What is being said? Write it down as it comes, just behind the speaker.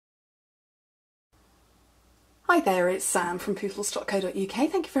Hi there, it's Sam from poodles.co.uk.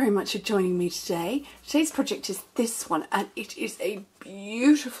 Thank you very much for joining me today. Today's project is this one, and it is a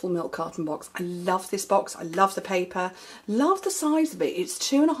beautiful milk carton box. I love this box, I love the paper, love the size of it. It's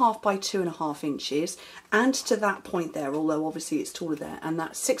 2.5 by 2.5 inches, and to that point there, although obviously it's taller there, and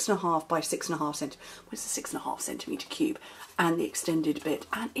that's 6.5 by 6.5 centimetres. Where's the 6.5 centimetre cube? And the extended bit,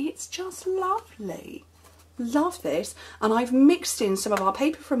 and it's just lovely. Love this, and I've mixed in some of our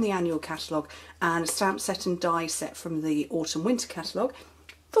paper from the annual catalogue and a stamp set and die set from the autumn winter catalogue.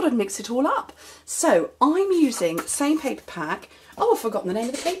 Thought I'd mix it all up. So I'm using the same paper pack. Oh, I've forgotten the name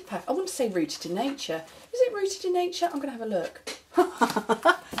of the paper pack. I want to say Rooted in Nature. Is it Rooted in Nature? I'm going to have a look.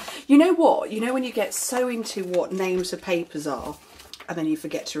 You know what? You know when you get so into what names of papers are and then you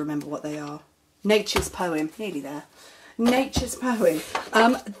forget to remember what they are? Nature's Poem. Nearly there. Nature's Poem.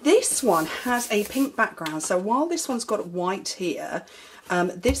 This one has a pink background, so while this one's got white here,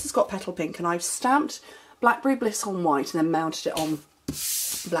 this has got petal pink, and I've stamped Blackberry Bliss on white and then mounted it on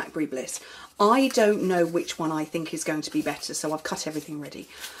Blackberry Bliss. I don't know which one I think is going to be better, so I've cut everything ready.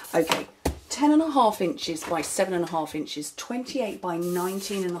 Okay, 10.5 inches by 7.5 inches, 28 by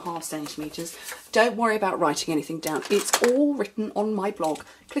 19.5 centimetres. Don't worry about writing anything down. It's all written on my blog.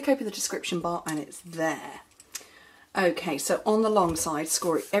 Click over the description bar and it's there. Okay, so on the long side,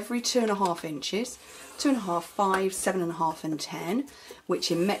 score it every 2.5 inches, 2.5, 5, 7.5 and 10,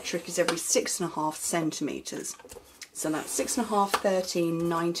 which in metric is every 6.5 centimetres. So that's 6.5, 13,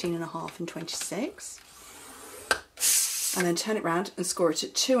 19.5 and 26. And then turn it round and score it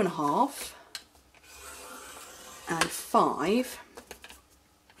at 2.5 and 5.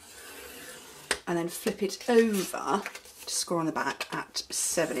 And then flip it over to score on the back at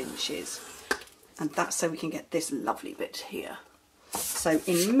 7 inches. And that's so we can get this lovely bit here. So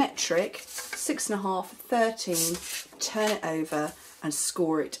in metric, 6.5, 13, turn it over and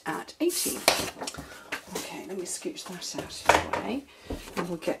score it at 18. Okay, let me scooch that out of the way. And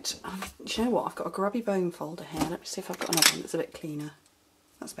we'll get, do you know what, I've got a grubby bone folder here. Let me see if I've got another one that's a bit cleaner.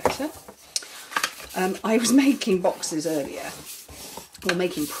 That's better. I was making boxes earlier, or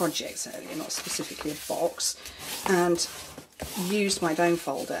making projects earlier, not specifically a box, and used my bone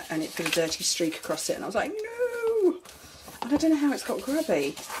folder and it put a dirty streak across it, and I was like, no! And I don't know how it's got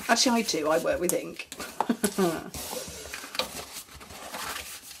grubby. Actually I do, I work with ink.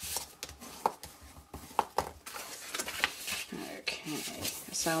 Okay,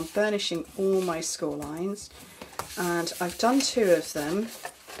 so I'm burnishing all my score lines, and I've done 2 of them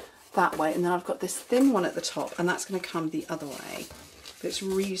that way, and then I've got this thin one at the top, and that's going to come the other way, but it's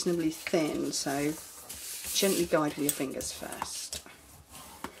reasonably thin, so gently guide with your fingers first.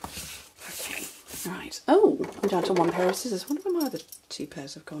 Okay, right. Oh, I'm down to 1 pair of scissors. I wonder where my other 2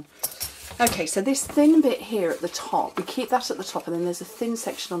 pairs have gone. Okay, so this thin bit here at the top, we keep that at the top, and then there's a thin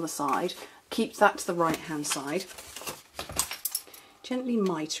section on the side. Keep that to the right hand side. Gently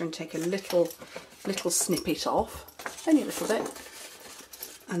mitre and take a little snippet off, only a little bit,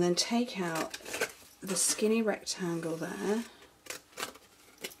 and then take out the skinny rectangle there,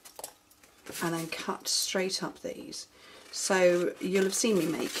 and then cut straight up these. So you'll have seen me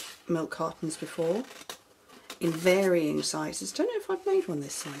make milk cartons before in varying sizes. Don't know if I've made one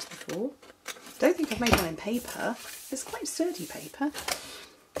this size before. Don't think I've made one in paper. It's quite sturdy paper.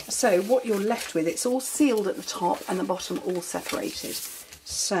 So what you're left with, it's all sealed at the top and the bottom all separated.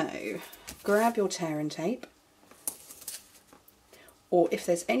 So grab your tear and tape, or if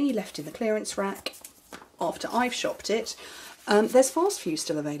there's any left in the clearance rack after I've shopped it, there's fast fuse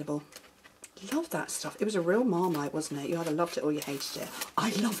still available. Love that stuff. It was a real Marmite, wasn't it? You either loved it or you hated it. I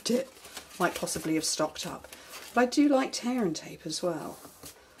loved it. Might possibly have stocked up. But I do like tear and tape as well.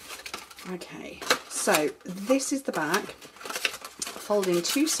 Okay, so this is the back. Fold in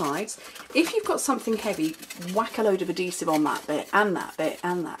 2 sides. If you've got something heavy, whack a load of adhesive on that bit and that bit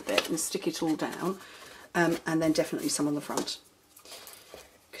and that bit and stick it all down. And then definitely some on the front,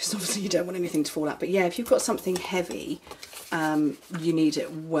 because obviously you don't want anything to fall out. But yeah, if you've got something heavy, you need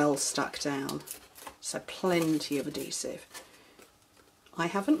it well stuck down, so plenty of adhesive. I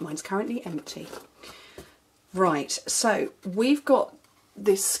haven't, mine's currently empty. Right, so we've got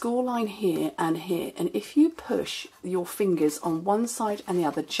this score line here, and if you push your fingers on one side and the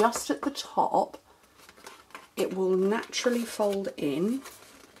other just at the top, it will naturally fold in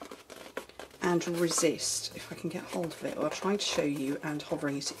and resist. If I can get hold of it, or I'll try to show you, and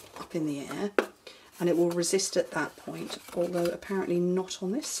hovering it up in the air, and it will resist at that point, although apparently not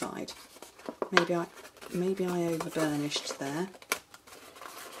on this side. Maybe I over burnished there.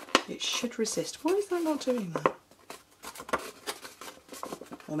 It should resist. Why is that not doing that?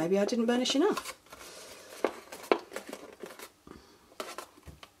 Or maybe I didn't burnish enough.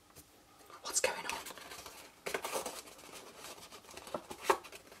 What's going on?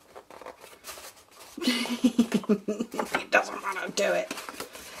 It doesn't want to do it.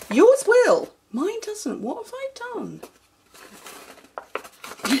 Yours will. Mine doesn't. What have I done?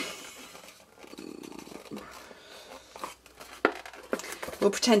 We'll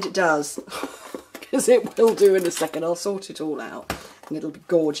pretend it does, because it will do in a second. I'll sort it all out and it'll be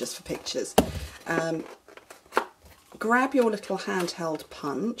gorgeous for pictures. Grab your little handheld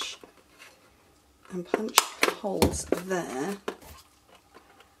punch and punch holes there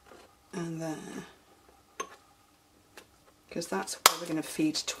and there, because that's where we're going to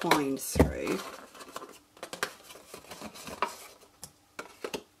feed twine through.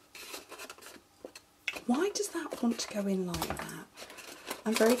 Why does that want to go in like that?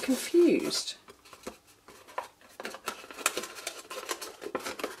 I'm very confused.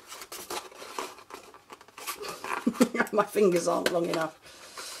 My fingers aren't long enough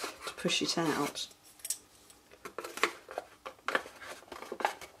to push it out.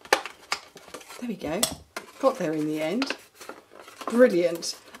 There we go. Got there in the end.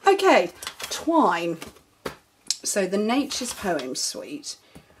 Brilliant. Okay, twine. So the Nature's Poem Suite,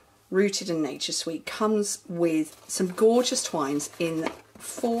 Rooted in Nature Suite, comes with some gorgeous twines in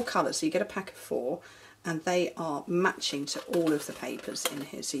 4 colours. So you get a pack of 4 and they are matching to all of the papers in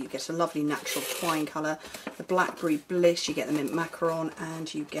here. So you get a lovely natural twine colour, the Blackberry Bliss, you get the Mint Macaron,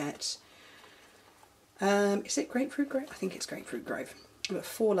 and you get, is it Grapefruit Grove? I think it's Grapefruit Grove. You've got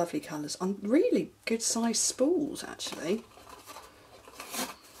 4 lovely colours on really good sized spools actually.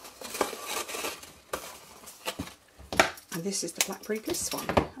 And this is the Blackberry Bliss one.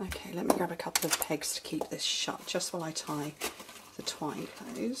 Okay, let me grab a couple of pegs to keep this shut just while I tie the twine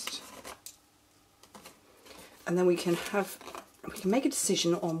closed. And then we can make a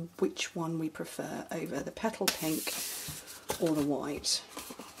decision on which one we prefer over the petal pink or the white.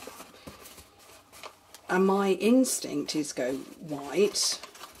 And my instinct is go white,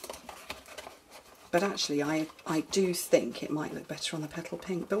 but actually I do think it might look better on the petal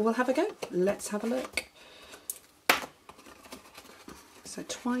pink, but we'll have a go. Let's have a look. So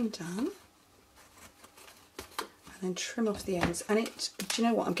twine done, and then trim off the ends. And do you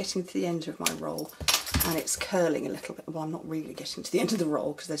know what? I'm getting to the end of my roll, and it's curling a little bit. Well, I'm not really getting to the end of the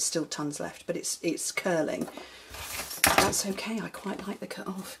roll because there's still tons left, but it's curling. That's okay. I quite like the cut.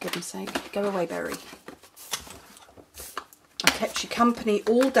 Oh, for goodness sake, go away, Berry. I kept you company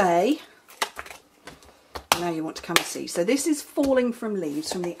all day. Now you want to come and see. So this is Falling from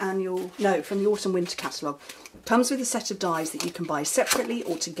Leaves from the Autumn Winter catalogue. Comes with a set of dies that you can buy separately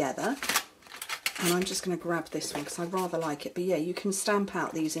or together. And I'm just going to grab this one because I rather like it. But yeah, you can stamp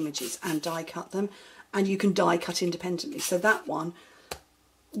out these images and die cut them, and you can die cut independently. So that one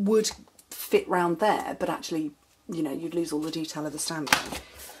would fit round there, but actually, you know, you'd lose all the detail of the stamping.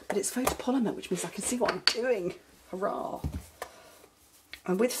 But it's photopolymer, which means I can see what I'm doing. Hurrah!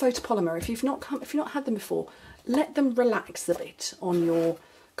 And with photopolymer, if you've not had them before, let them relax a bit on your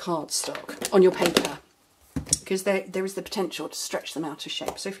cardstock, on your paper, because there is the potential to stretch them out of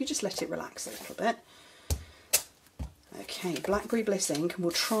shape. So if you just let it relax a little bit. Okay, Blackberry Bliss ink, and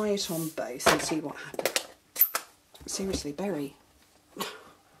we'll try it on both and see what happens. Seriously, Berry,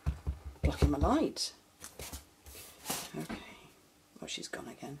 blocking my light. Okay, well, she's gone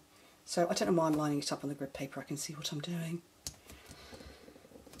again. So I don't know why I'm lining it up on the grid paper. I can see what I'm doing.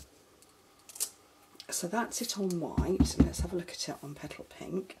 So that's it on white. Let's have a look at it on petal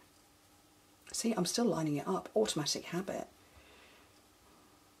pink. See, I'm still lining it up. Automatic habit.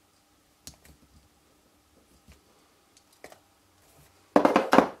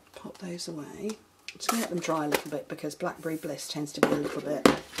 Pop those away. I'm just going to let them dry a little bit because Blackberry Bliss tends to be a little bit...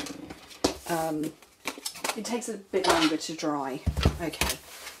 it takes a bit longer to dry. Okay.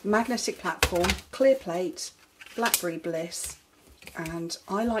 Magnetic platform, clear plate, Blackberry Bliss. And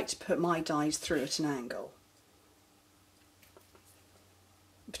I like to put my dies through at an angle,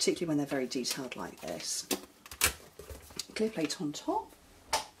 particularly when they're very detailed like this. Clear plate on top,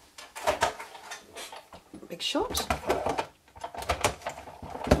 big shot,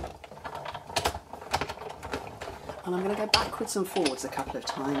 and I'm going to go backwards and forwards a couple of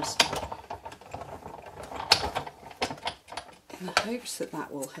times in the hopes that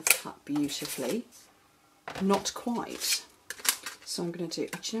that will have cut beautifully. Not quite. So I'm going to do,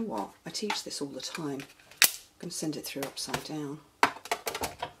 do you know what? I teach this all the time. I'm going to send it through upside down.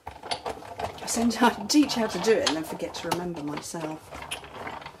 I teach how to do it and then forget to remember myself.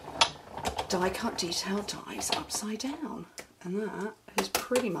 Die cut detailed dies upside down. And that is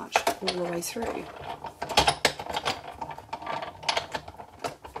pretty much all the way through.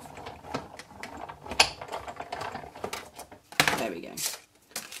 There we go.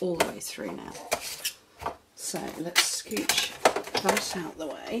 All the way through now. So let's scooch that out the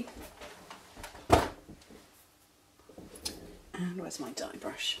way. And where's my die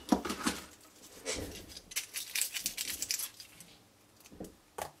brush?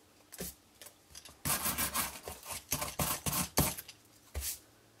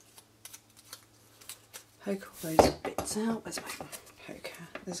 Poke all those bits out. Where's my poker?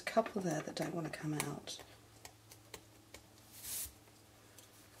 There's a couple there that don't want to come out.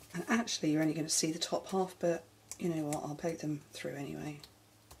 And actually you're only going to see the top half, but you know what, I'll poke them through anyway.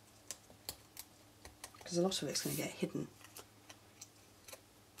 Because a lot of it's going to get hidden.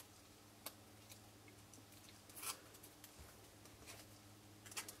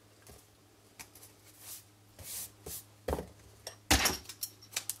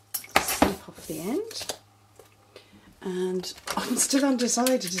 Snip off the end. And I'm still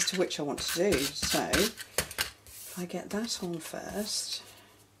undecided as to which I want to do, so if I get that on first.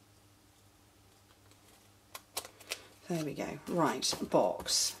 There we go. Right,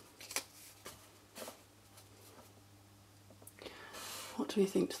 box. What do we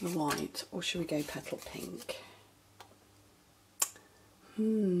think to the white, or should we go petal pink?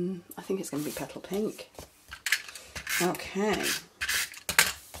 I think it's going to be petal pink. Okay.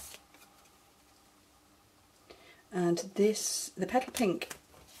 And this, the petal pink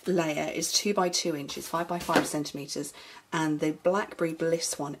layer is 2 by 2 inches, 5 by 5 centimetres, and the Blackberry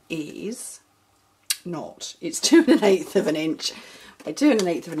Bliss one is not. It's 2 1/8 of an inch by 2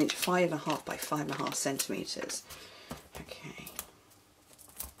 1/8 of an inch, 5.5 by 5.5 centimetres. Okay.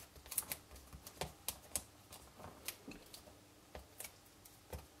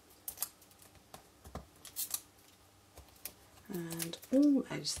 And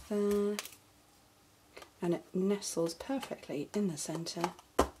almost there. And it nestles perfectly in the centre.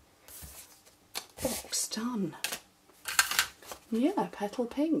 Box done. Yeah, petal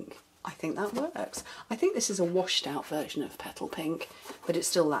pink. I think that works. I think this is a washed out version of petal pink, but it's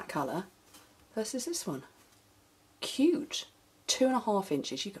still that colour versus this one. Cute. 2.5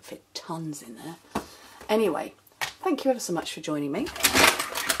 inches. You could fit tons in there. Anyway, thank you ever so much for joining me.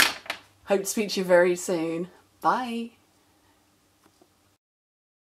 Hope to speak to you very soon. Bye.